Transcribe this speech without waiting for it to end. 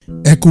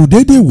ẹ kú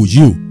déédéé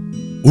wòyí o,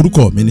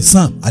 orúkọ mi ni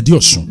Sam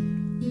Adéọ̀sùn.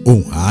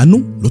 Ohùn àánú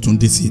ló tún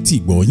dé sí etí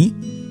ìgbọ́ yín.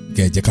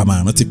 Kẹ́ ẹ jẹ́ ká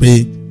máa rántí pé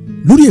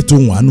lórí ètò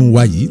ohùn àánú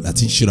wa yìí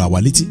láti ń ṣíra wa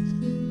létí,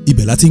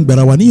 ibẹ̀ láti ń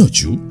gbára wa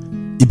níyànjú,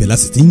 ibẹ̀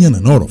láti ti ń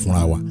yànnàná ọ̀rọ̀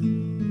fúnra wa.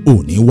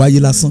 Òní wáyé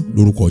lásán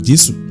lórúkọ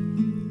Jésù.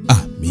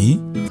 Àmín.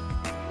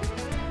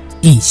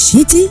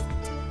 Ìṣítí,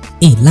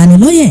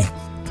 ìlanilọ́yẹ̀,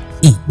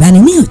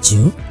 ìgbaniníyànjú,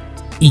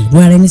 ìró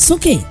ara ẹni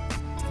sókè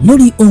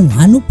lórí ohùn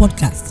àánú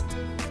podcast.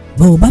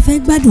 Bó o bá fẹ́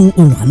gbádùn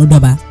ohùn àánú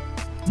dọ́ba,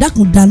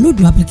 dákun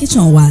download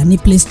application wa ní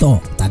Play Store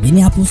tàbí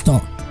ní Apple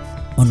Store.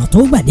 Ọ̀nà tó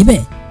gbà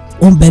débẹ̀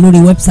ó ń bẹ lórí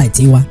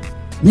wẹ́bsáìtì wa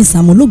ní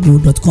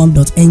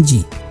samologo.com.ng.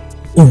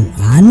 Ohùn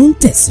àánú ń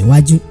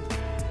tẹ̀síwájú.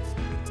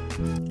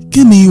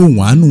 Kí ni ohùn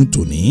àánú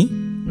tòní?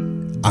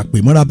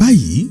 Àpèmọ́ra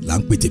báyìí là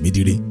ń pè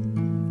tèmídire.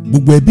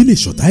 Gbogbo ẹbí lè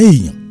ṣọ̀tá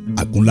èèyàn,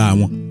 àgúnlá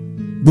wọn.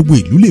 Gbogbo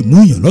ìlú lè mú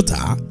èèyàn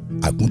lọ́tàá,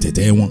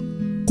 àgúntẹ̀tẹ̀ wọn.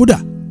 Kódà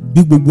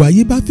bí gbogbo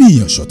ayé bá fi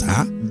èèyàn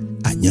ṣọ̀tá,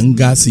 àyàn ń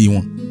gá sí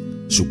wọn.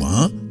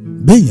 Ṣùgbọ́n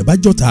béèyàn bá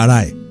jọ̀tá ara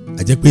ẹ̀,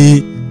 a jẹ́ pé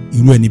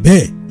irú ẹni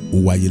bẹ́ẹ̀ ó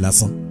wáyé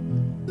lásán.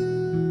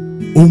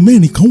 Ohun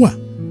mẹ́rin kan wà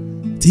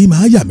tí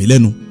máa yà mí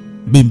lẹ́nu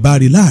bí n bá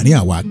rí láàrin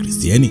àwa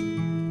kìrìsìtẹ́nì,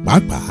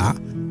 pàápàá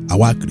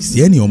àwa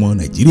kìrìsìtẹ́nì ọmọ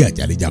Nàìjíríà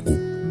jálejako.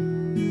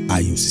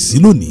 Ààyè ò sì sí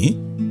lónìí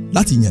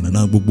láti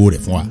yànnàná gbogbo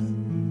rẹ̀ fún wa.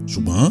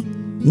 Ṣùgbọ́n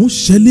wọ́n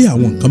ṣẹlẹ̀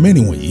àwọn nǹkan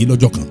mẹ́rin wọ̀nyí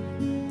lọ́jọ́ kan.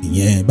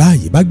 Ìyẹn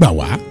báyìí bá gbà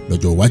wá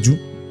lọ́jọ́ iwájú.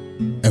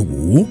 Ẹ wò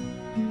ó,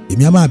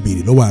 èmi á máa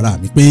béèrè lọ́wọ́ ara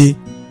mi pé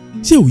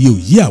ṣé òye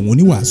òye àwọn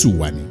oníwàásù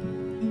wa ni?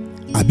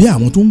 Àbí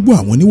àwọn tó ń gbọ́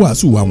àwọn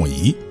oníwàásù wa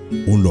wọ̀nyí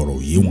ó ń lọ̀rọ̀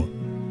òye wọn?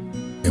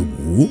 Ẹ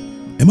wò ó,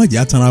 ẹ má jẹ́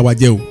àtàrà wa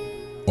jẹ́ o.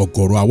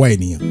 Ọ̀gọ̀rọ̀ àwa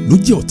ènìyàn ló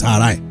jẹ́ ọ̀tá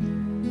ara ẹ̀.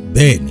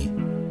 Bẹ́ẹ̀ ni,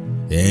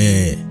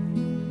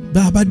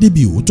 bá a bá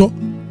débi òótọ́,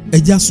 ẹ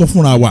já sọ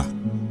fúnra wa,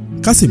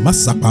 ká sì má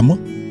sápamọ́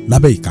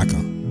lábẹ́ ìka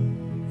kan.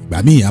 Ìgbà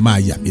míì a máa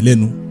yà mí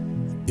lẹ́nu,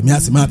 èmi á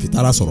sì máa fi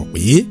tara sọ̀rọ̀ pé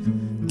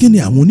kí ni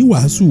àwọn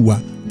oníwàásù wa,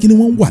 kí ni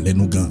wọ́n wà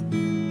lẹ́nu gan?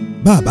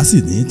 Bá a bá sì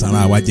ní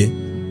tanra wa jẹ,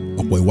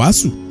 ọ̀pọ̀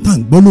ìwàásù tá à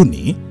ń gbọ́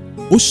lónìí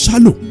ó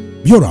ṣálò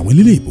bí ọ̀rọ̀ àwọn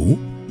elélé ìbò.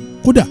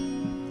 Kódà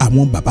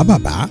àwọn bàbá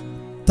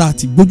tá a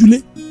ti gbójúlé,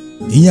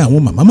 ìyẹn àwọn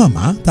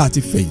màmá tá a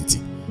ti fẹ̀yìntì,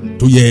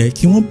 tó yẹ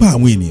kí wọ́n bá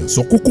àwọn ènìyàn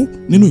sọ kókó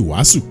nínú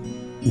ìwàásù,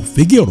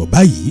 òfégè ọ̀rọ̀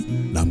báyìí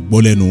là ń gbọ́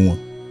lẹ́nu wọn.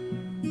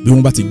 Bí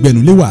wọ́n bá ti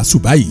gbẹnu lé wàásù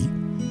báyìí,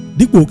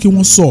 dípò kí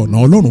wọ́n sọ ọ̀nà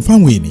Ọlọ́run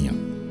fáwọn ènìyàn,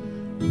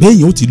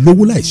 béèyàn ó ti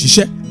lówó láì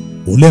ṣiṣẹ́,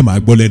 òun lẹ́ẹ̀ máa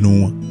gbọ́ lẹ́nu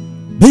wọn.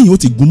 Béèyàn ó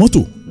ti gun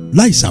mọ́tò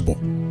láì ṣàbọ̀,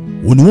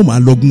 òun ni wọ́n máa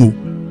lọ́gùn o.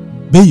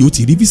 Béèyàn ó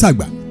ti rí físà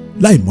gbà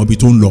láì mọbi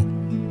tó ń lọ,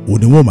 òun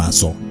ni wọ́n máa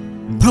sọ.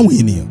 Táwọn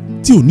ènìyàn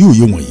tí ò ní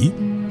òye wọ̀nyí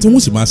tí wọ́n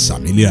sì máa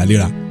sàmì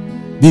léraléra,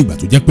 bí ìgbà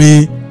tó jẹ́ pé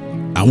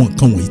àwọn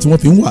nǹkan wọ̀nyí tí wọ́n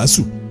fi ń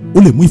wàásù ó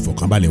lè mú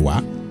ìfọ̀kànbalẹ̀ wá,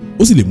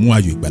 ó sì lè mú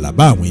ayọ̀ ìgbàlà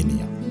bá àwọn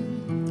ènìyàn.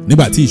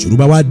 Nígbà tí ìṣòro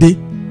bá wá dé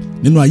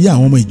nínú ayé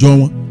àwọn ọmọ ìjọ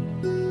wọn,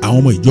 àwọn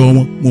ọmọ ìjọ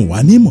wọn ò wá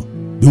ní mọ̀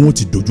bí wọ́n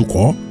ti dojú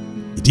kọ.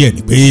 Ìdí ẹ̀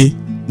ni pé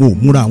wọn ò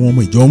múra àwọn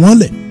ọmọ ìjọ wọn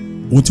lẹ̀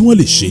ohun tí wọ́n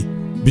lè ṣe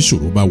bí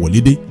ìṣòro bá wọlé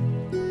dé.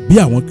 Bí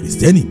àwọn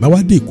kìrìsìtẹ́nì bá wá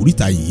dé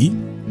ìkóríta yìí,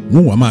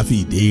 wọ́n wá máa fi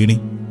ìdè irin,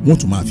 wọ́n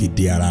tún máa fi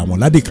de ara wọn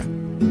ládèkà.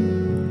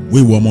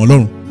 Wéèwọ̀ ọmọ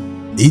Ọlọ́run,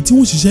 èyí tí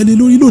wọ́n ṣiṣẹ́ lé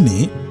lórí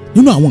lónìí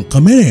nínú àwọn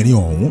nǹkan mẹ́rẹ̀ẹ̀rin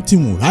ọ̀hún tí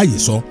wọn ò ráàyè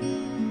sọ,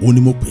 òun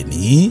ni mo pè ní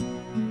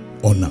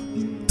ọ̀nà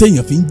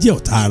téèyàn fi ń jẹ́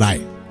ọ̀tá ara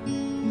ẹ̀.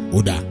 Ó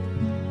dáa,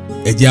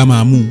 ẹ jẹ́ á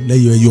máa mú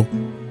lẹ́yọ ẹyọ.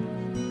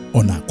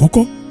 Ọ̀nà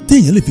àkọ́kọ́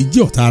téèyàn lè fi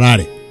jẹ́ ọ̀tá ara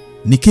rẹ̀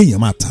ni kéèyàn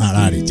máa tan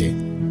ara rẹ̀ jẹ.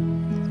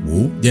 Wò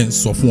ó, jẹ́ ń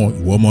sọ fún ọ,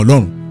 ìwọ ọmọ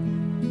Ọlọ́run,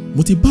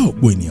 mo ti bá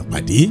ọ̀pọ̀ ènìyàn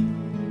pàdé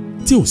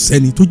tí ò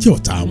sẹ́ni tó jẹ́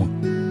ọ̀tá wọn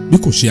bí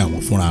kò ṣe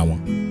àwọn fúnra wọn.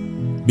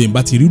 Bí n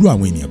bá ti rírú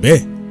àwọn ènìyàn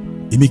bẹ́ẹ̀,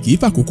 èmi kì í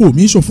fàkókò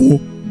mi ṣòfò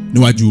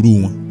níwájú irú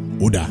wọn.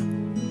 Ó dáa,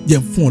 jẹ́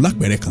ń fún ọ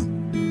lápẹẹrẹ kan.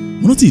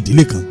 Mo rántí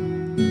ìdílé kan.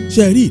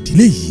 Ṣé ẹ rí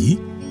ìdílé yìí?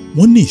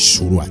 Wọ́n ní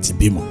ìṣòro àti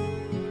bímọ.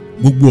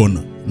 Gbogbo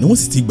ọ̀nà ni wọ́n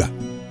sì ti gbà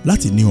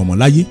láti ní ọmọ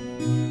láyé.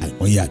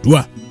 Àìmọye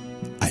àdúrà,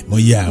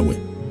 àìmọye ààwẹ̀,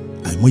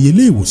 àìmọye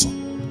ilé ìwòsàn.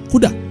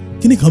 Kódà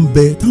kíní kan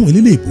bẹ táwọn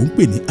elélé ìbò ń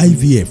pè ní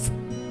IVF.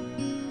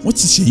 Wọ́n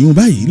ti ṣe ìyún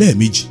báyìí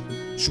lẹ́ẹ̀mejì,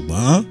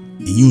 ṣùgbọ́n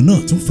ìyún náà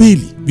tún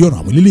fẹ́ẹ̀lì bí ọ̀rọ̀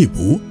àwọn elélé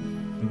ìbò.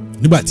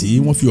 Nígbà tí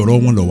wọ́n fi ọ̀rọ̀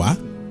wọn lọ̀ wá,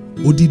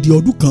 odidi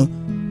ọdún kan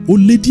ó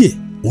lé díẹ̀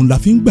òun la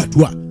fi ń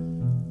gbàdúrà.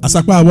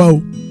 Asapá wa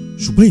o,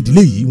 ṣùgbọ́n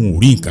ìdílé yìí wọn ò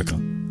rí nǹkan kan.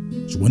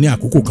 Ṣùgbọ́n ní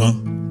àkókò kan,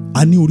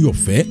 a ní orí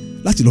ọ̀fẹ́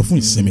láti lọ fún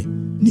ìsinmi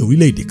ní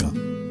orílẹ̀-èdè kan.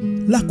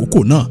 Lákòókò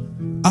náà,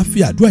 a fi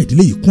àdúrà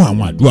ìdílé yìí kún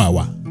àwọn àdúrà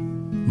wa.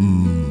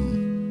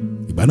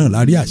 Ìgbà náà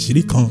la rí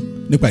àṣírí kan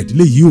nípa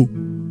ìdílé yìí o.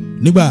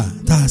 Nígbà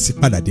tá a sì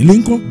padà délé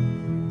ńkọ́,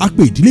 a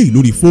pe ìdílé yìí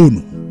lórí fóònù,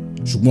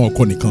 ṣùgbọ́n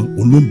ọkọ nìkan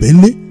òun ló ń bẹ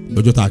ńlé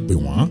lọ́jọ́ tá a pè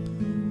wọ́n.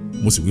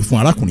 Mo sì wí fún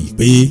arákùnrin yìí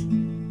pé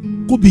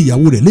kó bi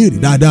ìyàwó rẹ̀ léèrè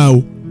dáadáa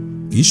o,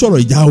 kì í ṣọ̀rọ̀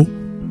ìjà o,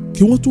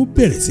 kí wọ́n tó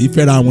bẹ̀rẹ̀ sí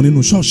fẹ́ra wọn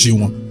nínú ṣọ́ọ̀ṣì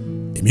wọn.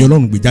 Ẹ̀mí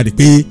Ọlọ́run gbé jáde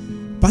pé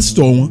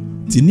pásítọ̀ wọn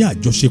ti ní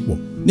àjọṣepọ̀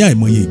ní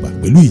àìmọye ìgbà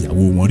pẹ̀lú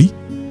ìyàwó wọn rí.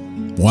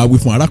 Mo wá wí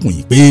fún arákùnrin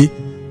yìí pé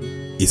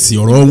èsì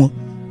ọ̀rọ̀ wọn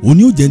òun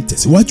ni ó jẹ́ ń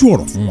tẹ̀síwájú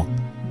ọ̀rọ̀ fún wọn.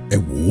 Ẹ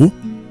wò ó,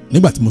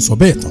 nígbà tí mo sọ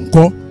bẹ́ẹ̀ tán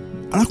kọ́,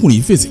 arákùnrin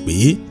yìí fèsì pé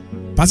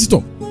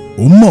pásítọ̀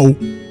òun mọ̀ o,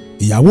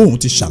 ìyàwó òun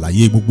ti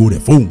ṣàlàyé gbogbo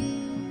rẹ̀ fóun.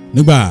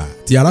 Nígbà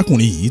tí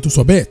arákùnrin yìí tó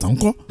sọ bẹ́ẹ̀ tán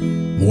kọ́,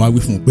 mo wá wí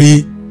fún un pé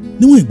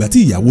níwọ̀n ìgbà tí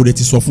ìyàwó rẹ̀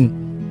ti sọ fún un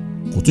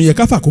kò tún yẹ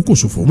ká fàkókò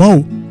ṣòfò mọ́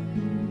o.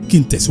 Kí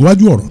n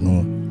tẹ̀síwájú ọ̀rọ̀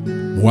náà,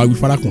 mo wá wí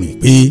fárákùnrin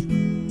pé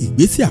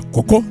ìgbésẹ̀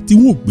àkọ́kọ́ tí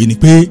wọ́n ò gbé ni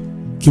pé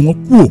kí wọ́n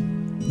kúrò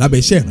lábẹ́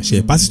iṣẹ́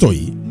ìránṣẹ́ pásítọ̀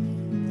yìí.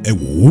 Ẹ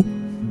wò ó,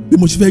 bí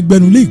mo ṣe fẹ́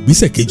gbẹ́nu lé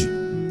ìgbésẹ̀ kejì,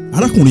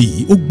 arákùnrin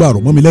yìí ó gba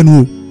ọ̀rọ̀ mọ́ mi lẹ́nu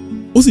o.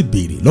 Ó sì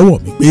béèrè lọ́wọ́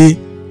mi pé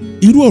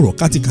irú ọ̀rọ̀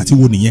kátikàti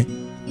wo nìyẹn?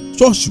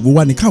 Ṣọ́ọ̀ṣì wo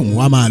wá ni káwọn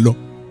wá máa lọ?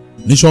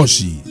 Ní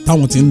ṣọ́ọ̀ṣì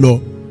táwọn ti ń lọ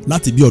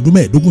láti bí ọdún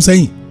 15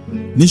 sẹ́yìn,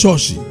 ní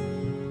ṣọ́ọ̀ṣì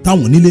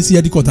táwọn nílé sí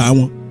ẹ́díkọ̀tà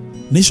wọn,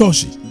 ní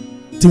ṣọ́ọ̀ṣì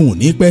tí wọn ò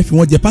ní pẹ́ fi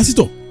wọ́n jẹ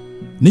pásítọ̀,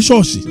 ní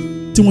ṣọ́ọ̀ṣì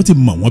tí wọ́n ti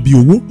mọ̀ wọ́n bí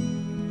owó.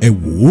 Ẹ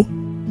wò ó,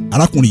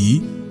 arákùnrin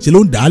yìí ṣe ló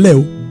ń dàálẹ̀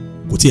o,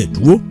 kò tiẹ̀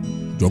dúró,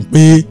 jọ ń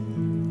pé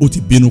ó ti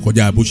bínú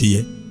kọjá bó ṣe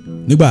yẹ.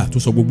 Nígbà tó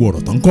sọ gbogbo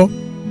ọ̀rọ̀ tán kọ́,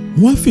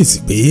 mo wá fèsì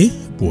pé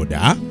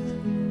bọ̀dá,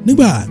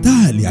 nígbà tá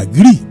a lè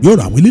àgírí bí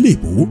ọ̀rọ̀ àwọn elélè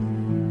ìbò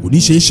kò ní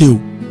ṣeé ṣe o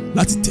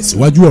láti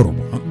tẹ̀síwájú ọ̀rọ̀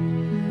mọ́.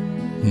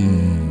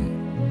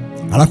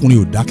 Arákùnrin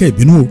ò dákẹ́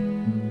ìbínú o.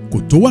 Kò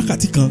tó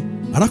wákàtí kan,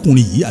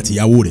 arákùnrin yìí àti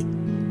ìyàwó rẹ̀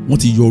wọ́n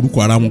ti yọ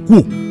orúkọ ara wọn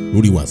kúrò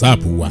lórí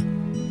WhatsApp wa.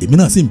 Èmi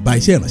náà sì ń bá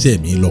iṣẹ́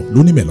ìránṣẹ́ mi lọ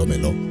lóní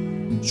mẹ̀lọ́mẹ̀lọ́.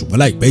 Ṣùgbọ́n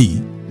láìpẹ́ yìí,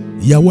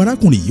 ìyàwó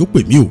arákùnrin yìí ó pè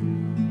mí o.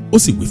 Ó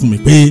sì wí fún mi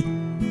pé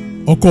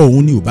ọkọ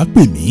òun ni ò bá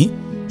pè mí,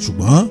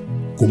 ṣùgbọ́n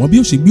kò mọ bí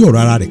ó ṣe gbé ọ̀rọ̀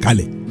ara rẹ̀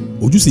kalẹ̀,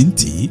 ojú sì ń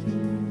tì í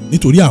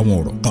nítorí àwọn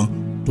ọ̀rọ̀ kan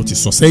tó ti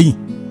sọ sẹ́yìn.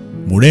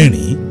 Mo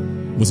rẹ́rìn-ín,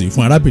 mo sì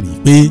fún arábìnrin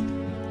pé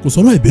kò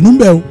sọ̀rọ̀ ìbínú ń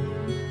bẹ o.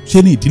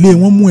 Ṣé ni ìdílé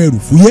wọn mú ẹrù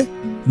fúyẹ́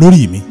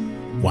lórí mi?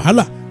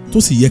 Wàhálà tó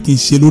sì yẹ kí n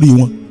ṣe lórí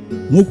wọn,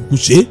 wọn ò kúkú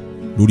ṣe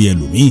lórí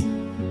ẹlòmíì.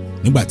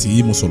 Nígbà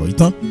tí mo sọ̀rọ̀ yìí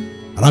tán,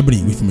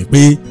 arábìnrin wí fún mi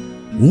pé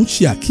òun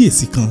ṣe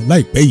àkíyèsí kan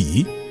láìpẹ́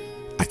yìí.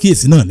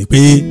 Àkíyèsí náà ni pé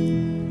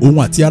òun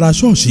àti ará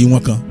ṣọ́ọ̀ṣì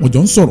wọn kan wọ́n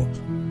jọ ń sọ̀rọ̀.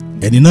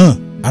 Ẹni náà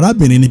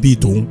arábìnrin ni bíi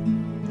tòun,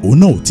 òun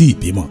náà ò tí ì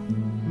bímọ.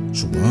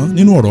 Ṣùgbọ́n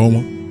nínú ọ̀rọ̀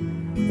wọn,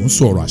 òun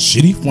sọ ọ̀rọ̀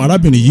àṣírí fún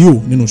arábìnrin yìí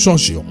o nínú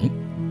ṣọ́ọ̀ṣì ọ̀hún.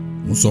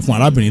 Òun sọ fún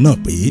arábìnrin náà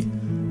pé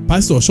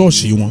pásítọ̀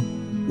ṣọ́ọ̀ṣì wọn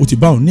ó ti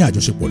bá òun ní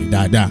àjọṣepọ̀ rí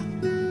dáadáa.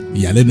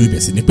 Ìyàlẹ́nu ibẹ̀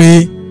sì ni pé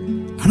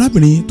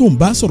arábìnrin tó ń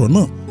bá sọ̀rọ̀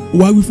náà ó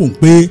wá wí fún un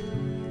pé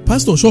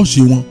pásítọ̀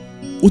ṣọ́ọ̀ṣì wọn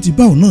ó ti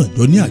bá òun náà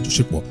jọ ní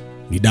àjọṣepọ̀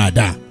rí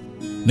dáadáa.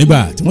 Nígbà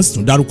tí wọ́n sì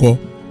tún dárúkọ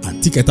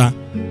àǹtí kẹta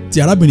tí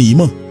arábìnrin yìí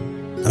mọ̀,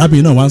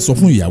 arábìnrin náà wá ń sọ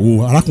fún ìyàwó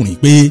arákùnrin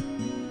pé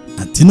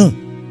àǹtí náà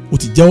ó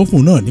ti jẹ́wọ́ fún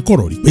òun náà ní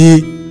kọ̀rọ̀ rí pé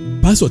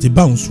pásítọ̀ ti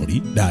bá òun sùn rí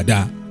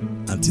dáadáa,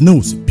 àǹtí náà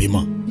ò sì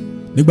bímọ.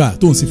 Nígbà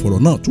tó ń sì fọ̀rọ̀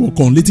náà tó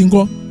ọkọ òun létí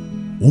ńkọ́,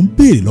 òun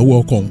béèrè lọ́wọ́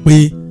ọkọ òun pé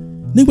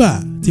nígbà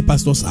tí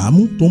pásítọ̀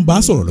Sàámú tó ń bá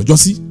sọ̀rọ̀ lọ́jọ́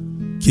sí,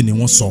 kí ni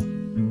wọ́n sọ?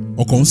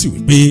 Ọkọ òun sì wí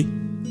pé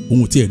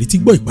òun ò tiẹ̀ rí tí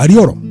gbọ́ ìparí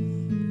ọ̀rọ̀.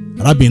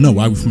 Arábìnrin náà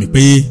wá wí fún mi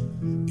pé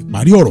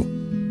ìparí ọ̀rọ̀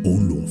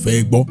òun lòun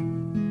fẹ́ gbọ́,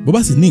 bó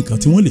bá sì ní nǹkan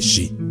tí wọ́n lè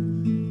ṣe.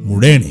 Mo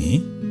rẹ́rìn-ín,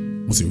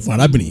 mo sì wí fún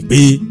arábìnrin pé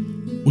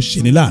ó ṣe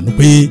ní láàánú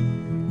pé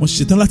wọ́n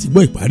ṣetán láti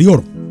gbọ́ ìparí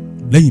ọ̀rọ̀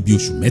lẹ́yìn bí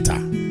oṣù 3.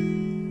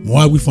 Mo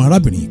wá wí fún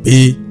arábìnrin pé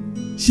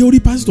ṣé ó rí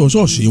pásítọ̀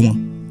ṣọ́ọ̀ṣì wọn,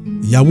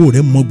 ìyàwó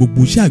rẹ̀ mọ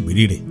gbogbo iṣẹ́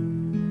àgbèrè rẹ̀.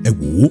 Ẹ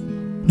wò ó,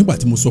 nígbà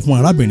tí mo sọ fún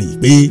arábìnrin yìí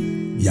pé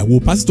ìyàwó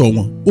pásítọ̀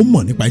wọn ó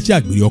mọ̀ nípa iṣẹ́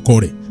àgbèrè ọkọ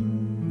rẹ̀,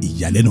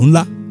 ìyàlẹ́nu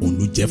ńlá òun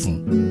ló jẹ́ fún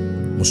un.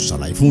 Mo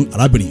ṣàlàyé fún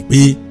arábìnrin yìí pé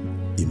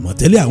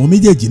ìmọ̀tẹ́lẹ̀ àwọn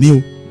méjèèjì ni o,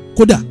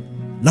 kódà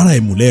lára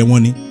ìmùlẹ̀ wọn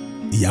ni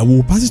ìyàwó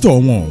pásítọ̀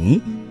wọn ọ̀hún,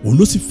 òun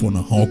ló sì fọ̀nà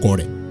hàn ọkọ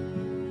rẹ̀.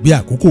 Bí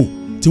àkókò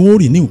tí wọ́n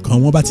rí ní nǹkan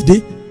wọn bá ti dé,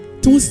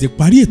 tí wọ́n sì ti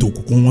parí ètò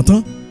òkùnkùn wọn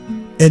tán,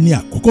 ẹni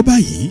àkọ́kọ́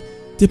báyìí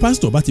tí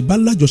pásítọ̀ bá ti bá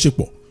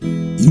lájọṣepọ̀,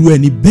 irú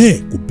ẹni bẹ́ẹ̀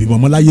kò bímọ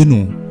mọ́ láyé nù.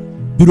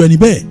 Bírú ẹni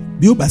bẹ́ẹ̀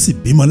bí ó bá sì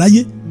bímọ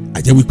láyé, a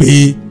jẹ́ wípé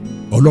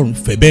Ọlọ́run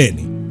fẹ́ bẹ́ẹ̀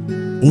ni.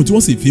 Ohun tí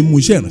wọ́n sì fi mú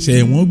iṣẹ́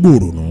ìránṣẹ́ wọn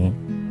gbòòrò nù.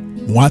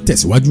 Wọ́n á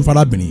tẹ̀síwájú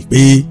fárábìnrin pé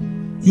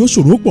yóò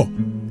ṣòro pọ̀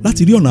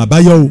láti rí ọ̀nà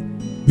àbáyọ o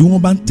bí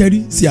wọ́n bá ń tẹ́rí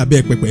sí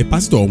abẹ́ pẹpẹ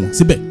pásítọ̀ wọn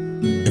síbẹ̀.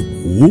 Ẹ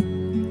wò ó,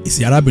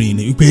 èsì arábìnrin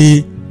ni wípé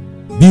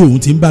bí òun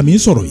ti ń bá mi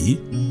sọ̀rọ̀ yìí,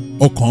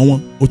 ọkàn wọn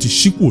ó ti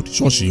ṣí kúrò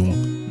ṣọ́ọ̀ṣì wọn.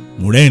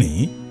 Mo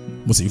rẹ́rìn-ín,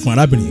 mo sì fún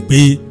arábìnrin pé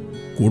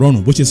kò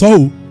rọrùn bó ṣe sọ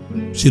o,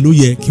 ṣe ló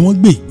yẹ kí wọ́n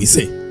gbé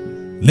ìgbésẹ̀.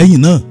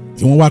 Lẹ́yìn náà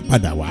kí wọ́n wá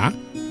padà wá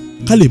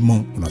ká lè mọ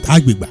ọ̀nà tá a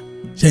gbé gbà.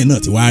 Ṣẹ́yìn náà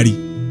ti wá rí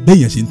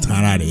béèyàn ṣe ń tan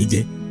ara rẹ̀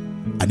jẹ.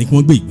 Àní kí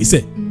wọ́n gbé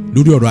ìgbésẹ̀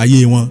lórí ọ̀rọ̀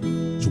ayé wọn,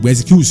 ṣùgbọ́n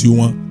ẹsikúùsì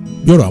wọn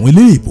bí ọ̀rọ̀ àwọn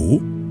eléyìí ìbò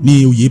ní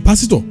oyè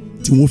pásítọ̀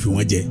tí wọ́n fi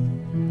wọ́n jẹ.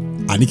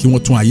 Àní kí wọ́n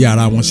tún ayé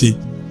ara wọn ṣe,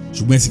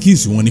 ṣùgbọ́n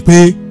ẹsikúùsì wọn ni pé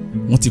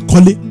wọ́n ti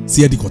kọ́lé sí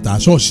ẹ̀dìkọ̀tà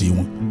ṣọ́ọ̀ṣì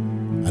wọn.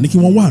 Àní kí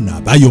wọ́n wá ọ̀nà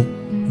àbáyọ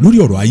lórí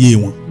ọ̀rọ̀ ayé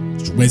wọn,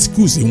 ṣùgbọ́n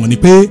ẹsikúùsì wọn ni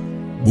pé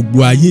gbogbo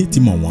ayé ti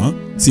mọ̀ wọ́n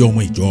sí ọmọ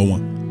ìjọ wọn.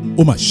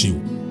 Ó mà ṣe o,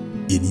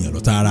 ènìyàn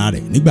lọ́tà ara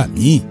rẹ̀ nígbà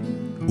míì.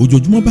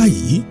 Ojoojúmọ́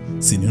báyìí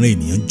sì níran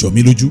ènìyàn ń jọ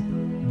mí lójú.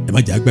 Ẹ má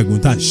jẹ́ àgbàgbọ́n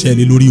tá à ń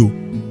ṣẹ́lé lórí o.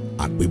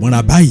 Àpèmọ́ra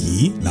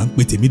báyìí là ń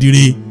pè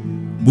tèmídìrè.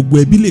 Gbogbo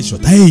ẹbí lè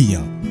ṣọ̀tá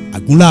èèyàn,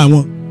 àgúnlá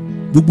wọn.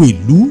 Gbogbo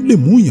ìlú lè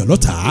mú èèyàn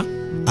lọ́tà,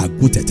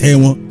 àgún tẹ̀tẹ̀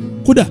wọn.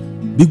 Kódà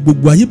bí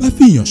gbogbo ayé bá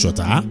fi èèyàn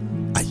ṣọ̀tá,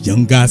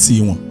 àyànga sí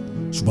wọn.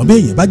 Ṣùgbọ́n bí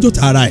èèyàn bá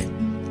jọ̀tá ara ẹ̀,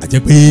 a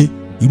jẹ́ pé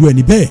irú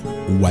ẹni bẹ́ẹ̀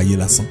ó wáyé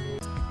lásán.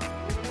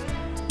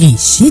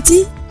 Ìṣítí,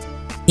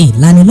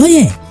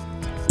 ìlanilọ́yẹ̀,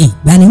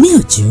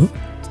 ìgbaniníyànjú,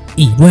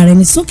 ìró ara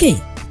ẹni sókè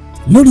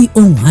lórí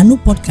Ohùn Àánú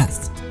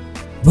podcast.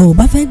 Bó o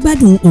bá fẹ́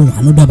gbádùn Ohùn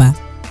Àánú dọ́ba,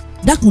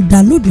 dákun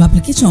download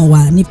application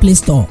wa ní Play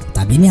Store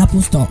tàbí ní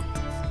Apple Store.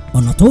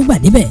 Ọ̀nà tó gbà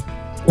débẹ̀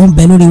ó ń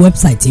bẹ lórí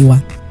wẹ́bsáìtì wa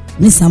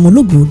ní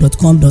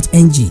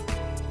samologo.com.ng.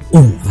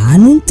 Ohùn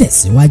Àánú ń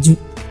tẹ̀síwájú.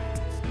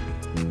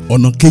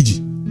 ọ̀nà kejì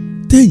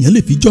téèyàn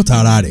lè fi jọ́ta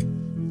ara rẹ̀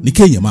ní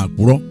kéèyàn máa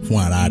purọ́ fún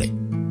ara rẹ̀.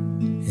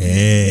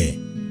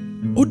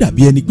 Ó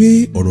dàbí ẹni pé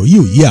ọ̀rọ̀ yìí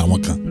ò yé àwọn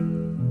kan.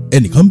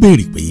 Ẹnìkan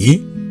béèrè pé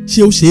ṣé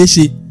ó ṣeé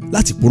ṣe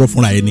láti purọ́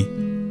fúnra ẹni?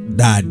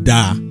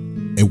 Dáadáa,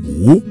 ẹ wò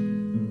ó,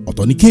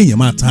 ọ̀tọ̀ ni kéèyàn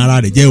máa tan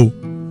ara rẹ̀ jẹ́ o,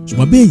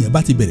 ṣùgbọ́n bí èèyàn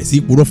bá ti bẹ̀rẹ̀ sí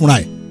purọ́ fúnra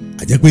ẹ̀,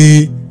 á jẹ́ pé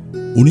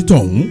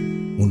onítọ̀hún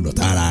ń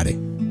lọ̀tá ara rẹ̀.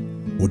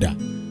 Ó dà,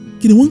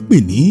 kí ni wọ́n ń pè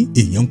ní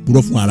èèyàn ń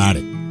purọ́ fún ara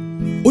rẹ̀?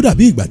 Ó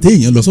dàbí ìgbà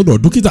téèyàn lọ sọ́dọ̀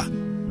dókítà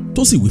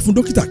tó sì wí fún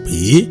dókítà pé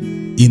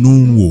inú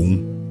ń wo òun,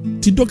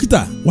 tí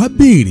dókítà wá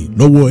béèrè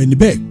lọ́wọ́ ẹni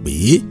bẹ́ẹ̀ pé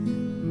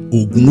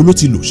oògùn wo ló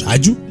ti lò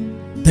ṣáájú.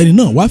 Tẹni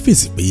náà wá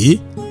fèsì pé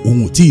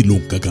òun ò tí ì lo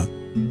nǹkan kan,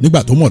 nígbà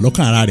tó mọ̀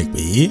lọ́kàn ara rẹ̀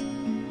pé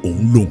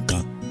òun lo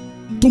nǹkan,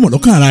 tó mọ̀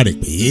lọ́kàn ara rẹ̀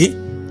pé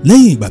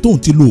lẹ́yìn ìgbà tóun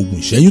ti lo oògùn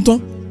ìṣẹ́yún tán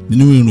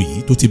nínú irun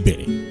yìí tó ti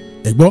bẹ̀rẹ̀.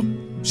 Ẹ gbọ́,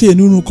 ṣé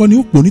inú irun kọ́ ni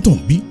ó pọ̀ nítàn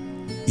bí?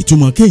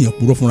 Ìtumọ̀ kéèyàn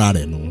purọ́ fúnra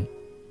rẹ̀ nù.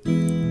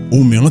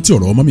 Ohun mìíràn tí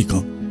ọ̀rọ̀ mọ́mì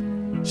kan,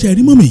 ṣe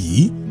rí mọ́mì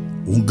yìí,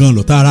 òun gan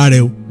lọ̀tá ara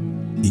rẹ̀ o.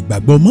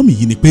 Ìgbàgbọ́ mọ́mì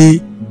yìí ni pé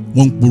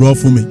wọ́n ń purọ́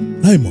fún mi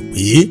láì mọ̀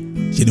pé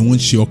ṣe ni wọ́n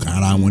ń ṣe ọkàn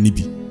ara wọn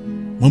níbi.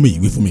 Mọ́mì yìí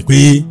wí fún mi pé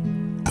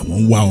àwọn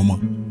ń wá ọmọ,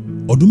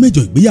 ọdún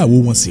 8 ìgbéyàwó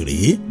wọn sì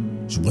rèé,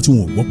 ṣùgbọ́n tí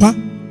wọn ò gbọ́ pá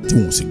tí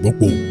wọn ò sì gbọ́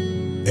po.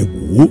 Ẹ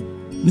wò ó,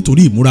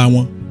 nítorí ìmúra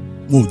wọn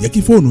ò jẹ́ kí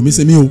fóònù mi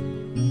ṣe mí o.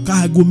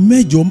 Káago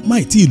 9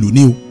 máì tí ìlú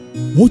ni o,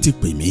 wọn ò ti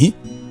pè mí,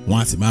 wọn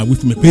á sì máa wí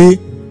fún mi pé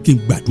kí n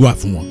gbàdúrà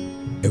fún wọn.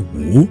 Ẹ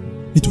wò ó,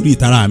 nítorí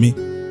ìtara mi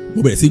mo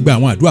bẹ̀rẹ̀ sí gba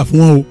àwọn àdúrà fún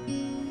wọn o.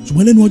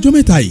 Ṣùgbọ́n lẹ́nu ọjọ́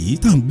mẹ́ta yìí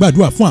tá à ń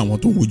gbàdúrà fún àwọn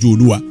tó ń wojú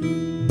Olúwa,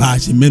 bá a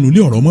ṣe mẹ́nu lé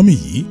ọ̀rọ̀ mọ́mì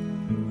yìí,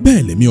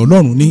 bẹ́ẹ̀ lẹ̀mí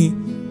Ọlọ́run ní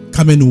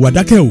ká mẹ́nu wa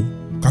dákẹ́ o,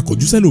 ká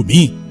kọjú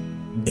sẹ́lòmíì.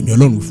 Ẹ̀mí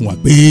Ọlọ́run fún wa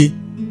pé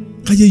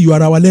káyé yọ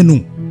ara wa lẹ́nu,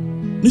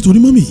 nítorí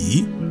mọ́mì yìí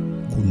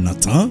kò nà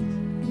tán,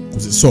 kò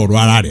sì sọ ọ̀rọ̀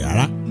ara rẹ̀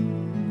rárá.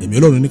 Ẹ̀mí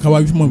Ọlọ́run ní ká wá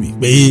wí fún mọ́mì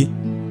pé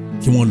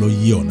kí wọ́n lọ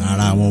yẹ ọ̀nà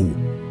ara wọn wò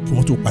kí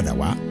wọ́n tó padà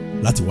wá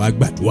láti wá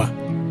gbàdúrà.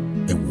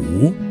 Ẹ wò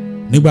ó,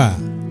 nígbà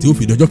tí ó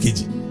fi dọjọ́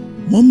kejì,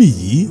 mọ́mì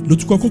yìí ló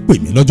tún kọ́kọ́ pè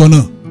mí lọ́jọ́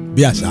náà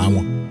bí àṣà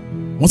wọn.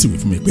 Wọ́n sì wí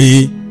fún mi pé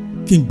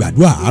kí n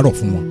gbàdúrà àárọ̀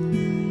fún wọn.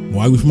 Mo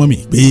wá wí fún mọ́mì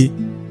pé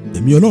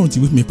Ẹ̀mí Ọlọ́run ti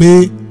wí fún mi pé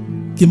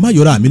kí n má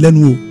yọra mi lẹ́nu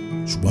o,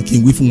 ṣùgbọ́n kí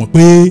n wí fún wọn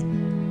pé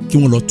kí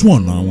wọ́n lọ tún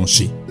ọ̀nà wọn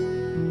ṣe.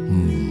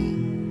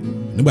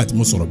 Nígbà tí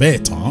mo sọ̀rọ̀ bẹ́ẹ̀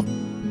tán,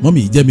 mọ́mì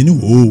yìí jẹ́ mi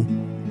níwò ó,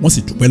 wọ́n sì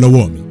dúpẹ́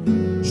lọ́wọ́ mi.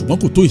 Ṣùgbọ́n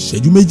kò tó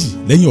ìṣẹ́jú méjì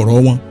lẹ́yìn ọ̀rọ̀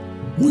wọn,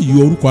 wọ́n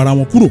yọ orúkọ ara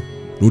wọn kúrò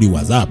lórí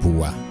WhatsApp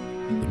wa.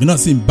 Èmi náà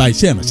sì ń bá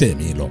iṣẹ́ ìránṣẹ́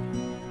mi lọ.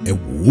 Ẹ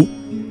wò ó,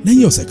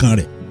 lẹ́yìn ọ̀sẹ̀ kan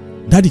rẹ̀,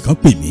 dádì kan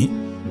pè mí,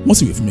 wọ́n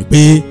sì wí fún mi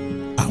pé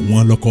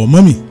àwọn lọ́kọ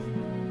mọ́mì.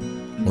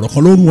 Ọ̀rọ̀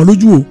kan ló rú wọn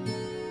lójú o,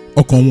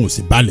 ọkàn wọn ò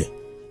sì balẹ̀,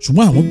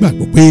 ṣùgbọ́n àwọn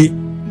gbàgbọ́ pé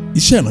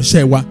iṣẹ́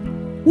ìránṣẹ́ wa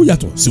ó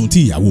yàtọ̀ sí ohun tí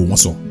ìyàwó wọn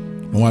sọ.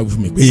 Wọ́n wá wí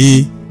fún mi pé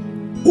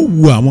ó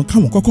wu àwọn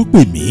káwọn kọ́kọ́ pè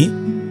mí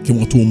kí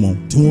wọ́n tó mọ ohun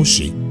tí wọ́n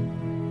ṣe.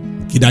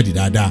 Mo kí dádì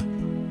dáadáa,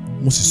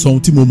 mo sì sọ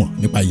ohun tí mo mọ̀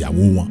nípa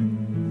ìyàwó wọn.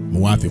 Mo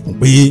wá fi kún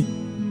pé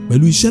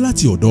pẹ̀lú iṣẹ́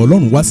láti ọ̀dọ̀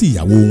Ọlọ́run wá sí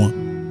ìyàwó wọn,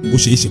 ó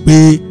ṣeé ṣe pé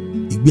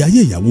ìgbé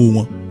ayé ìyàwó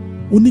wọn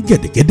ó ní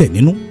gẹ̀dẹ̀gẹ̀dẹ̀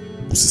nínú,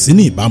 kò sì sí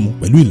ní ìbámu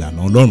pẹ̀lú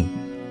ìlànà Ọlọ́run.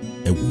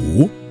 Ẹ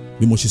wò ó,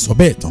 bí mo ṣe sọ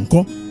bẹ́ẹ̀ tán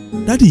kọ́,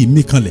 dádì yìí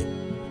mí kanlẹ̀,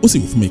 ó sì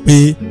wí fún mi pé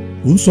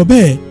òun sọ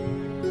bẹ́ẹ̀.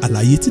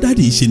 Àlàyé tí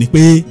dádì yìí ṣe ni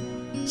pé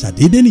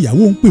ṣàdédé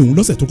níyàwó òun pè òun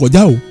lọ́sẹ̀ tó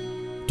kọjá o,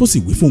 tó sì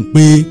wí fóun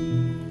pé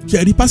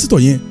ṣe rí pásítọ̀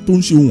yẹn tó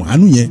ń ṣe ohun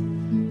àánú yẹn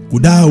kò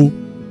dáa o,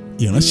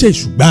 ìránṣẹ́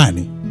èṣù gbáà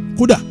ni,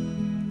 kódà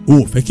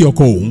òun ò fẹ́ kí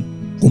ọkọ òun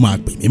kó máa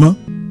pè mí mọ́.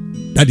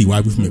 Dádì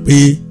wa wí fún mi pé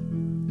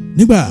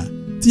nígbà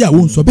tíyàwó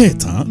ń sọ bẹ́ẹ̀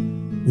tán,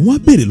 òun á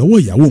béèrè lọ́wọ́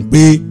ìyàwó òun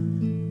pé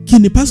kí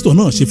ni pásítọ̀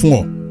náà ṣe fún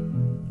ọ.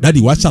 Dádì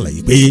wa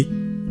ṣàlàyé pé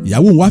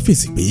ìyàwó òun wá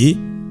fèsì pé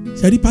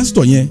ṣe rí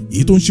pásítọ̀ yẹn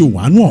èyí tó ń ṣe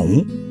ohun àánú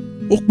ọ̀hún,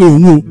 ó pe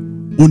òun o,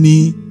 ó ní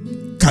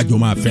kájọ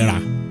máa fẹ́ra.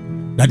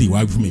 Dádì wa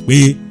wí fún mi pé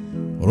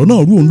ọ̀rọ̀ náà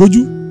rú òun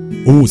lójú,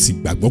 òun ò sì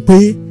gbàgbọ́ pé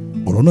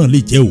ọ̀rọ̀ náà lè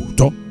jẹ́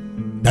òótọ́.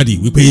 Dádì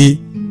wí pé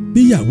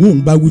bí ìyàwó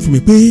òun bá wí fún mi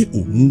pé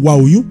òun wá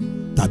oyún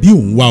tàbí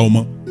òun wá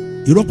ọmọ,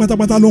 irọ́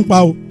pátápátá ló ń pa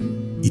o.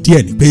 Ìdí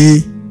ẹ̀ ni pé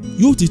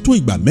yóò ti tó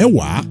ìgbà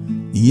 10,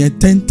 ìyẹn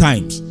 10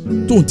 times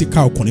tóun ti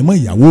ka ọkùnrin mọ́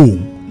ìyàwó òun.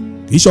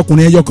 Kì í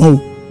ṣọkùnrin ẹyọ kan o,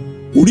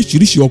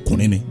 oríṣiríṣi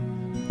ọkùnrin ni.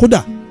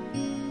 Kódà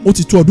ó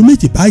ti tó ọdún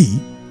 7 báyìí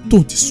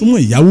tóun ti súnmọ́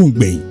ìyàwó òun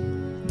gbẹ̀yìn,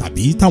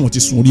 tàbí táwọn ti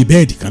sùn orí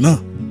bẹ́ẹ̀dì kan náà.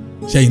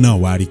 Ṣẹ́yìn náà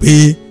wá rí i pé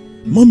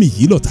mọ́mì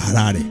yìí lọ̀tá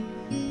ara rẹ̀.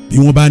 Bí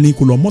wọ́n bá ní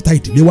kó lọ mọ́ta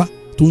ìdílé wá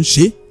tó ń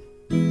ṣe,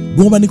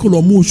 bí wọ́n bá ní kó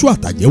lọ mú oṣù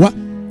àtàjẹ́ wá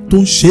tó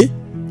ń ṣe,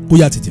 kó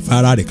yá tètè fa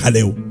ara rẹ̀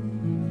kalẹ̀ o,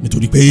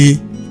 nítorí pé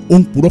ó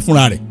ń purọ́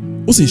fúnra rẹ̀,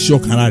 ó sì ń ṣe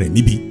ọkàn ara rẹ̀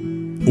níbi.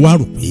 Ó wá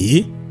rò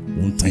pé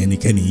òun tan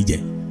ẹnikẹ́ni jẹ.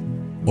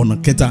 Ọ̀nà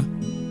kẹta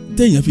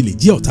téèyàn fi lè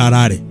jẹ́ ọ̀tá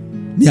ara rẹ̀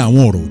ní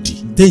àwọn ọ̀rọ̀ òdì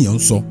téèyàn ń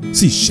sọ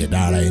sí ìṣẹ̀dá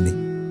ara ẹni.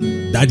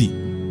 Dádì,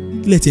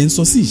 kí lẹ tiẹ̀ ń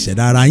sọ sí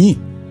ìṣẹ̀dá ara yín?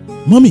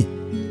 Mọ́mì,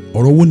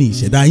 ọ̀rọ̀ wo ni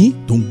ìṣẹ̀dá yín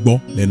tó ń gbọ́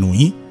lẹ́nu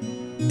yín?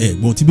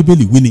 Ẹ̀gbọ́n tí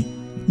Bíbélì wí ni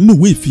nínú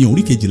ìwé Ìfihàn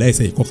orí 12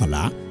 ẹsẹ̀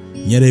 11,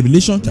 ìyẹn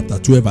Revelation chapter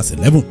 12 verse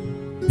 11.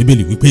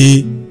 Bíbélì wí pé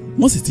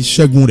wọ́n sì ti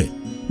ṣẹ́gun rẹ̀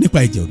nípa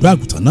ẹ̀jẹ̀ ọ̀dọ́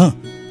àgùntàn náà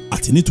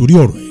àti nítorí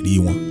ọ̀rọ̀ ẹ̀rí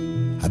wọn.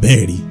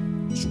 Àbẹ́ẹ̀rí,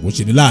 ṣùgbọ́n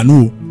ṣe ni láàánú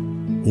o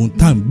ohun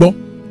tá à ń gbọ́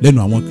lẹ́nu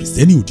àwọn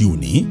kìrìsìtẹ́nì òde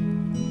òní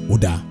ó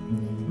dáa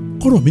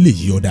kọ́rọ̀ mi lè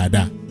yí ọ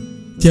dáadáa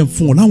jẹ́ ń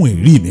fún ọ láwọn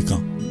ìrírí mi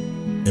kan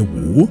ẹ wò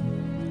ó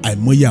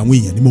àìmọye àwọn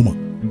èèyàn ni mo mọ̀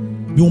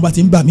bí wọ́n bá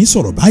ti ń bá mi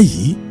sọ̀rọ̀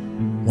báyìí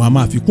wọ́n á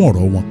máa fi kún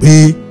ọ̀rọ̀ wọn pé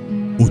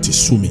ó ti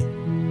sú mi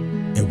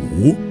ẹ wò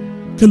ó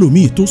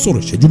kẹlòmíì tó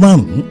sọ̀rọ̀ ìṣẹ́jú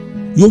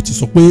 5 yóò ti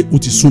sọ pé ó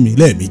ti sú mi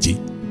lẹ́ẹ̀méje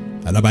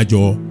alábàjọ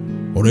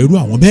ọ̀rọ̀ irú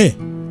àwọn bẹ́ẹ̀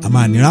a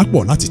máa nira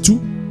pọ̀ láti tú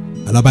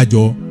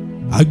alábàjọ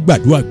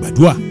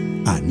àgbàdua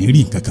àní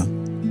rí nǹkan kan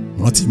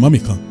rántí mọ́mì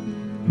kan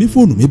bí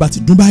fóònù mi bá ti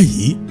dún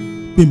báyìí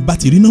pé n bá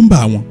ti rí nọ́mbà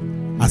wọn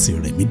a sì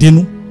rẹ̀ mí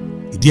dénú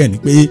ìdí ẹ̀ ni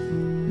pé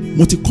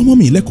mo ti kọ́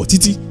mọ́mì lẹ́kọ̀ọ́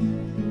títí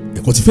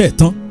ẹ̀kọ́ ti fẹ́ẹ̀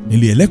tán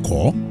nílé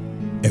ẹlẹ́kọ̀ọ́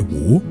ẹ wò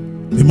ó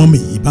bí mọ́mì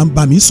yìí bá ń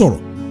bá mi sọ̀rọ̀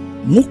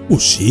wọn kò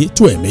ṣe é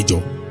tó ẹ̀mẹ́jọ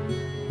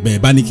bẹ́ẹ̀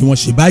bá ní kí wọ́n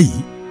ṣe báyìí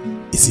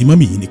èsì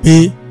mọ́mì yìí ni pé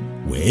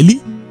wẹ́ẹ́lí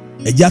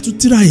ẹ̀jẹ̀ á tún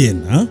tíráyẹ̀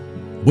náà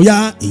bóyá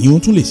èyí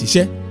tún lè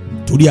ṣiṣẹ́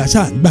torí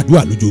aṣá ń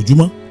gbàdúrà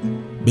lójoojúmọ́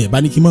bẹ́ẹ̀ bá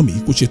ní kí mọ́mì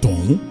yìí kó ṣe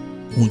tọ̀hún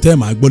ohun tẹ́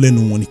máa gbọ́ lẹ́nu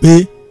wọn ni pé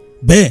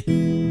bẹ́ẹ̀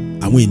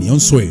àwọn ènìyàn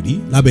ń sọ ẹ̀rí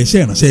lábẹ́ iṣẹ́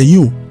ìránṣẹ́ yín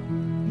o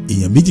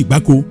èèyàn 2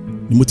 gbáko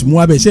ni mo ti mú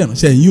lábẹ́ iṣẹ́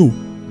ìránṣẹ́ yín o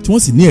tí wọ́n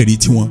sì ní ẹ̀rí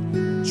tiwọn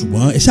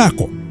ṣùgbọ́n ẹ ṣáà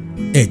kọ̀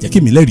ẹ jẹ́ kí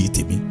mi lẹ́rìí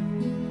tèmi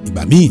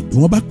ìgbà míì bí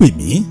wọ́n bá pè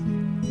mí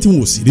tí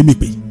wọn ò sì rí mi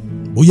pè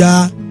bóyá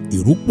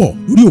èrò pọ̀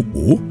lórí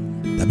òpó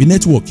tàbí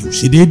nẹ́tíwọ̀kì ò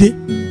ṣe déédé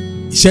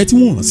iṣẹ́ tí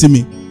wọ́n rán sí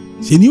mi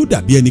ṣe ni ó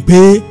dàbí ẹni pé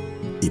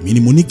èmi ni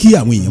mo ní kí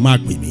àwọn èèyàn máa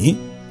pè mí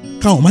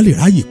káwọn má lè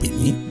ráàyè pè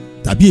mí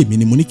tàbí èmi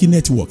ni mo ní kí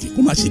nẹ́tíwọ̀kì kó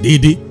má ṣe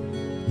déédé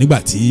nígbà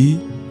tí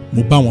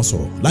mo bá wọn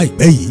sọ̀rọ̀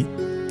láìpẹ́ yìí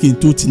kí n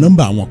tó ti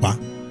nọ́mbà wọn pa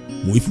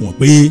mo wí fún wọn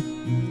pé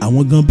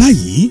àwọn gan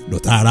báyìí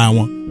lọ̀tá ara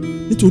wọn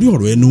nítorí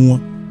ọ̀rọ̀ ẹnu wọn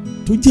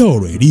tó jẹ́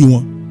ọ̀rọ̀ ẹ̀rí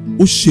wọn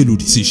ó ṣe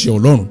lòdì sí iṣẹ́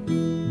Ọlọ́run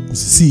kò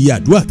sì sí iye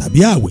àdúrà tàbí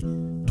ààwẹ̀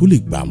tó lè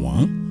gbà wọ́n.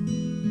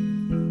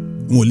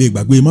 n ò lè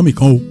gbàgbé mọ́mì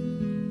kan o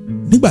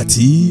nígbà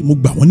tí mo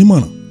gbà wọ́n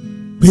nímọ̀ràn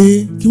pé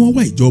kí wọ́n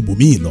wá ìjọ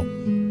bòmíì lọ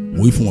mo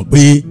wí fún wọn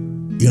pé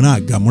ìran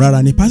àgàmúrara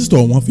ni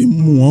pásítọ̀ wọn fi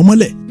mú wọn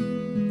mọ́lẹ̀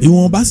bí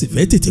wọ́n bá sì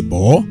fẹ́ tètè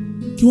bọ́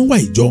kí wọ́n wá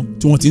ìjọ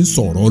tí wọ́n ti ń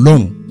sọ̀rọ̀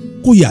Ọlọ́run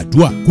kó yẹ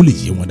àdúrà kó lè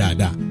yé wọn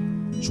dáadáa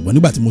ṣùgbọ́n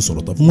nígbà tí mo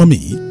sọ̀rọ̀ tán fún mọ́mì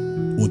yìí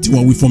ohun tí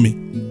wọ́n wí fún mi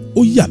ó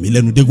yà mí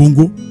lẹ́nu dé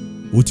góńgó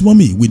ohun tí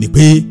mọ́mì yìí wí ni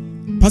pé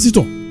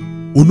pásítọ̀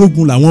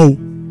ológun làwọn o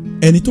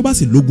ẹni tó bá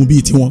sì lógun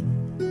bíi tiwọn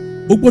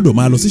ó gbọ́dọ̀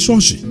máa lọ sí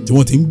ṣọ́ọ̀ṣì tí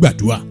wọ́n ti ń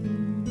gbàdúrà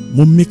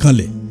mo mí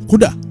kanlẹ̀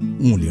kódà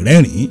n ò lè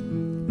rẹ́rìn-ín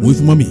mo wí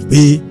fún mọ́mì yìí pé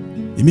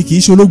èmi kì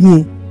í ṣe ológun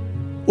o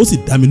ó sì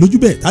dá mi lójú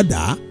bẹ́ẹ̀ tá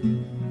dàá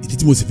ìdí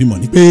tí mo sì fi mọ̀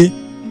ni pé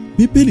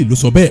bíbélì ló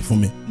sọ bẹ́ẹ̀ fún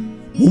mi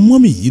mo mú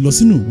mọ́mì yìí lọ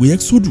sínú ìwé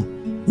Ẹ́kísódù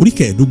orí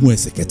 15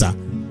 ẹsẹ̀ 3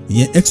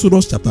 ìyẹn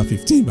Exodus chapter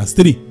 15 verse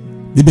 3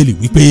 bíbélì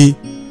wípé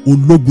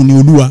ológun ni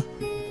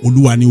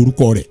olúwa ni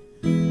orúkọ rẹ̀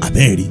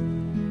abẹ́ẹ̀rí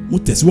mo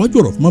tẹ̀síwájú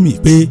ọ̀rọ̀ fún mọ́mì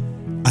pé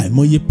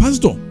àìmọye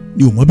pásítọ̀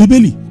ni ò mọ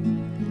bíbélì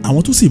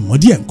àwọn tó sì mọ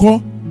díẹ̀ ńkọ́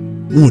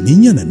wọn ò ní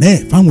yànnà náà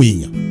fáwọn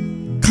èèyàn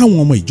káwọn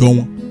ọmọ ìjọ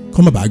wọn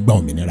kọ́ má bàa gba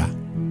òmìnira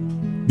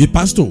bí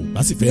pásítọ̀ ò bá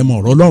sì fẹ́ mọ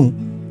ọ̀rọ̀ Ọlọ́run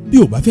bí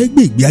ò bá fẹ́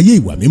gbé ìgbé ayé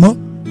ìwà mímọ́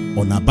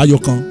ọ̀nà àbáyọ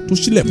kan tó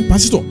sílẹ̀ fún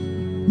pásítọ̀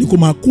ni kó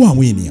máa kó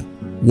àwọn ènìyàn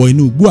wọ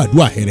inú igbó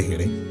àdúrà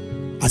hẹrẹhẹrẹ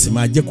a sì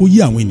máa jẹ́ kó yé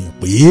àwọn ènìyàn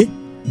pé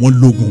wọ́n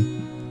lógun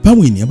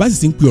báwọn ènìyàn bá sì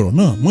ti ń pe ọ̀rọ̀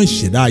náà mọ́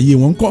ìṣẹ̀dá ayé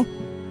wọn ńkọ́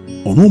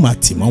ọ̀run ó máa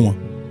tì mọ́ wọn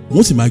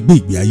wọ́n sì máa gbé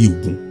ìgbé ayé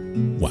ogun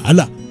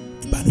wàhálà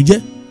ìbànújẹ́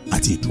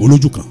àti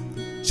ìdúrólójú kan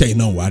ṣẹ́yìn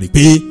náà wá rí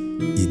pé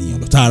ènìyàn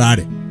lọ̀tá ara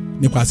rẹ̀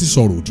nípa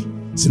sísọ̀rọ̀ òdì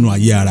sínú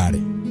ayé ara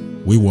rẹ̀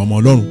wíwọ ọmọ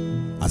Ọlọ́run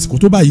àsìkò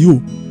tó báyìí o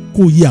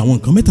kó yẹ àwọn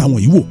nǹkan mẹ́ta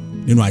wọ̀nyí wò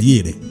nínú ayé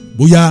rẹ̀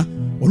bóyá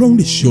Ọlọ́run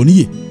lè ṣe ọ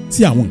níyè sí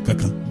àwọn nǹkan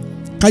kan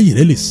káyè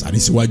rẹ̀ lè sáré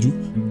síwájú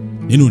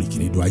nínú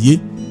ìrìnkìrìndò ayé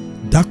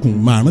dákun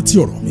máa rántí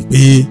ọ̀rọ̀ mi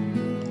pé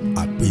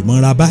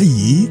àpèmọ́ra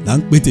báyìí là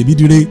ń pè tèmi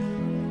dire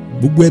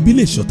gbogbo ẹbí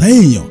lè ṣọ̀tá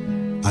èèyàn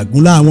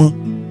àgúnlá wọn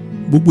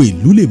gbogbo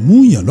ìlú lè mú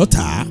èèyàn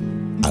lọ́tà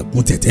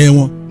àgún tẹ̀tẹ̀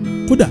wọn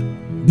kódà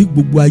bí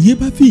gbogbo ayé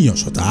bá fi èèyàn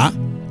ṣọ̀tá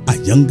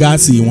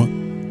àyàngáàsì wọn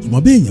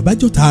ṣùgbọ́n bí èèyàn bá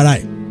jọ̀tá ara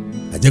ẹ̀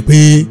àjẹ́ pé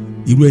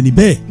irú ẹni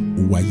bẹ́ẹ̀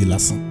ò wáyé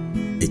lásán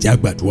ẹ jẹ́ á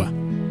gbàdúrà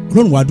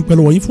Ọlọ́run wa dúpẹ́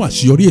lọ́wọ́ yín fún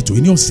àṣeyọrí ètò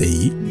yìí ní ọ̀sẹ̀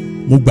yìí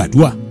mo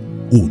gbàdúrà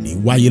ò ní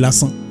wáyé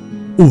lásán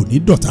ò ní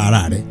dọ̀tá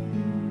ara rẹ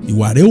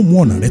ìwà rẹ ó mú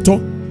ọ̀nà rẹ tọ́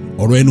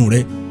ọ̀rọ̀ ẹnu rẹ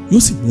yóò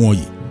sì mú ọ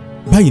yè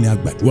báyìí ni a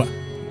gbàdúrà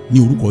ní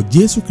orúkọ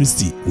Jésù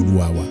Kristi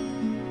Olúwa wa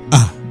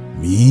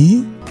àmín.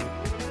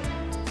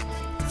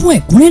 fún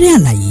ẹ̀kúnrẹ́rẹ́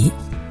àlàyé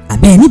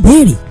àbẹ́ ẹni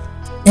béèrè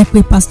ẹ pè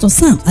Pastor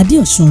Sam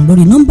Adéọ̀sùn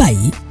lórí nọ́mbà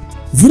yìí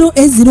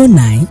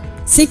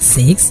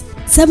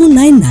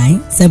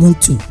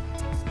 080966799972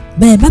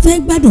 bẹ́ẹ̀ bá fẹ́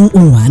gbádùn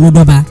ohùn àánú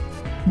dọ́ba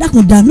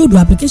dákun download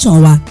application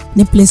wa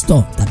ní Play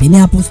Store tàbí ní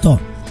Apple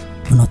Store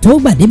ọ̀nà tó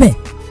gbà débẹ̀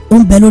ó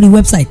ń bẹ lórí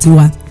wẹ́bsáìtì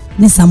wa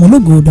ní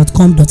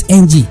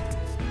samologo.com.ng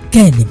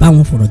kẹ́ ẹ̀ lè bá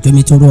wọn fọ̀rọ̀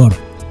jomitoro ọ̀rọ̀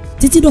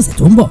títí dọ̀sẹ̀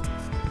tó ń bọ̀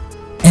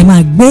ẹ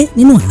máa gbé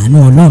nínú àánú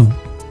Ọlọ́run.